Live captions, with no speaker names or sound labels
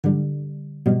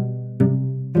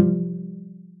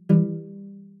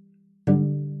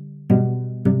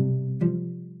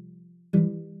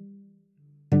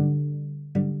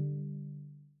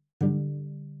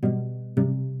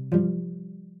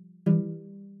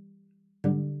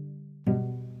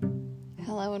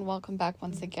Hello and welcome back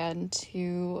once again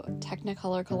to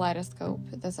Technicolor Kaleidoscope.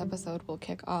 This episode will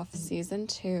kick off season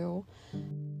 2.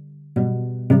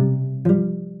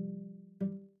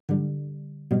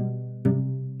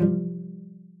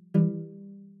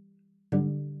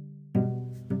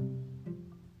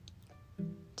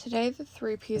 Today the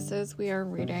 3 pieces we are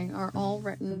reading are all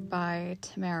written by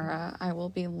Tamara. I will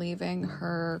be leaving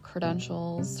her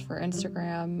credentials for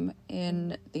Instagram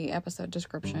in the episode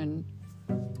description.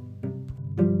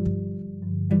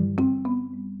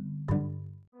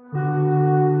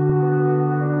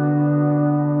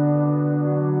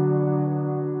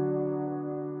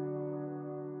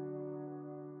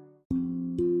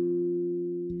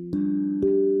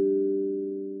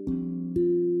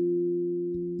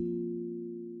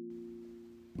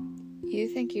 You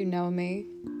think you know me?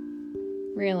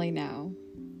 Really now.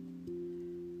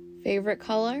 Favorite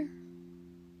color?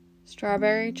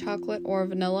 Strawberry, chocolate, or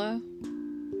vanilla?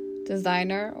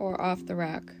 Designer or off the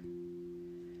rack?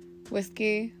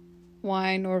 Whiskey,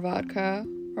 wine, or vodka,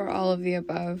 or all of the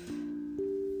above?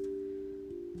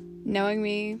 Knowing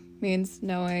me means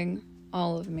knowing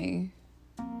all of me.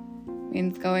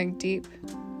 Means going deep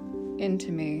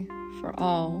into me for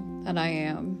all that I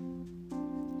am.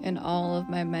 In all of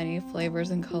my many flavors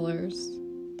and colors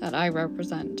that I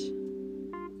represent.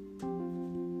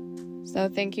 So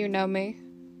think you know me?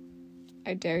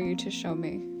 I dare you to show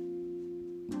me.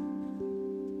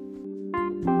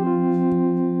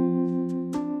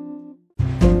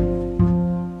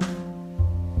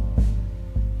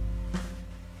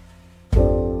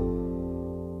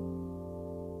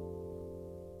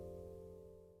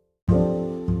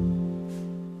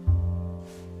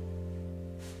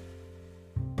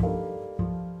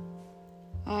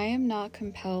 I am not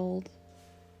compelled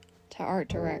to art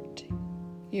direct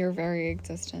your very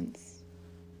existence.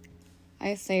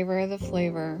 I savor the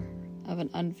flavor of an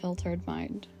unfiltered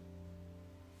mind.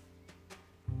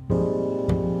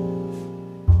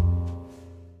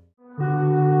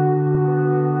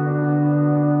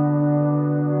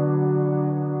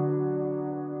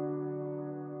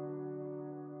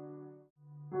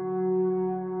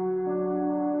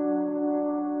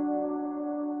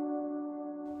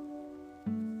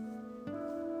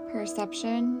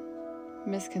 Perception,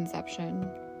 misconception,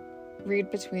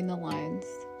 read between the lines.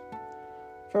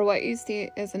 For what you see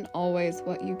isn't always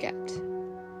what you get.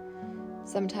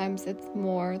 Sometimes it's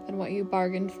more than what you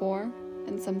bargained for,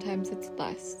 and sometimes it's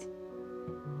less.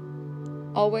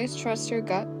 Always trust your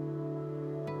gut,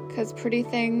 'cause pretty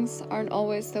things aren't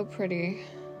always so pretty,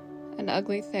 and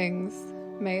ugly things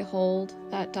may hold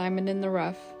that diamond in the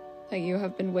rough that you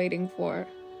have been waiting for.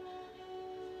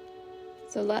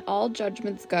 So let all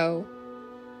judgments go.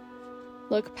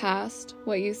 Look past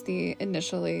what you see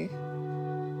initially.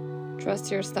 Trust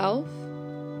yourself,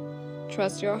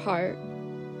 trust your heart,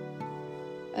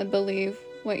 and believe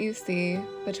what you see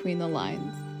between the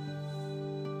lines.